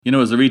You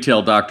know, as a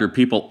retail doctor,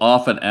 people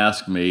often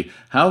ask me,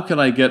 how can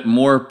I get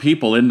more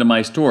people into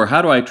my store?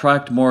 How do I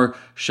attract more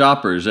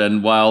shoppers?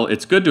 And while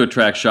it's good to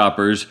attract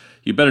shoppers,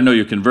 you better know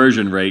your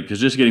conversion rate,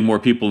 because just getting more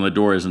people in the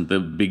door isn't the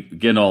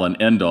begin all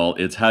and end all.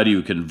 It's how do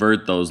you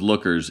convert those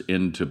lookers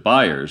into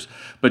buyers.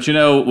 But you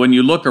know, when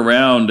you look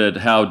around at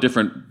how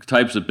different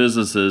types of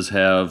businesses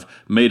have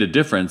made a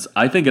difference,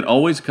 I think it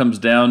always comes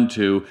down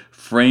to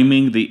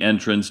framing the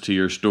entrance to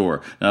your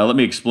store. Now, let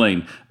me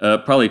explain.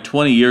 Probably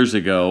 20 years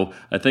ago,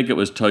 I think it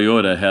was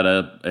Toyota had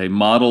a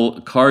model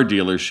car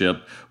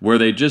dealership where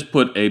they just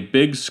put a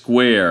big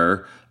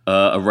square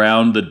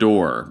around the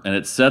door, and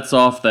it sets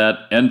off that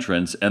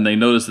entrance, and they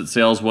noticed that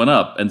sales went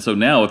up. And so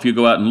now if you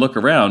go out and look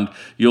around,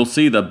 you'll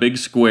see the big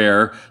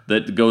square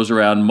that goes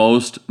around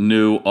most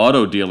new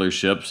auto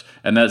dealerships,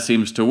 and that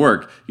seems to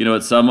work. You know,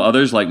 at some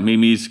others, like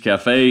Mimi's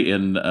Cafe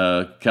in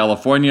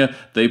California,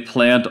 they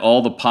plant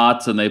all the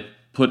pots and they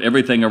put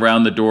everything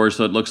around the door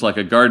so it looks like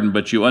a garden,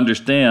 but you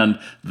understand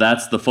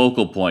that's the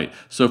focal point.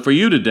 So for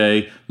you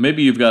today,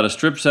 maybe you've got a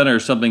strip center or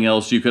something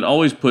else, you could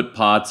always put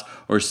pots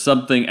or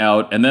something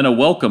out, and then a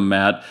welcome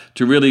mat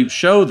to really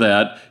show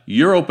that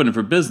you're open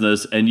for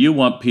business and you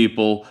want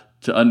people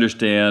to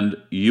understand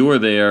you are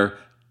there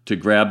to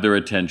grab their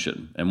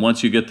attention. And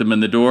once you get them in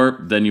the door,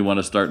 then you want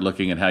to start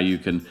looking at how you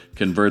can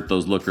convert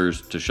those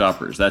lookers to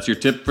shoppers. That's your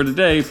tip for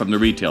today from the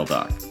Retail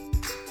Doc.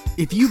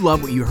 If you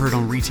love what you heard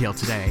on Retail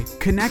Today,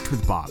 connect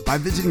with Bob by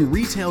visiting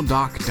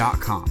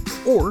retaildoc.com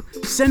or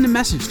send a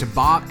message to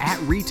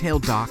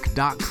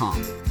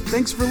bob@retaildoc.com.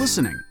 Thanks for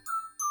listening.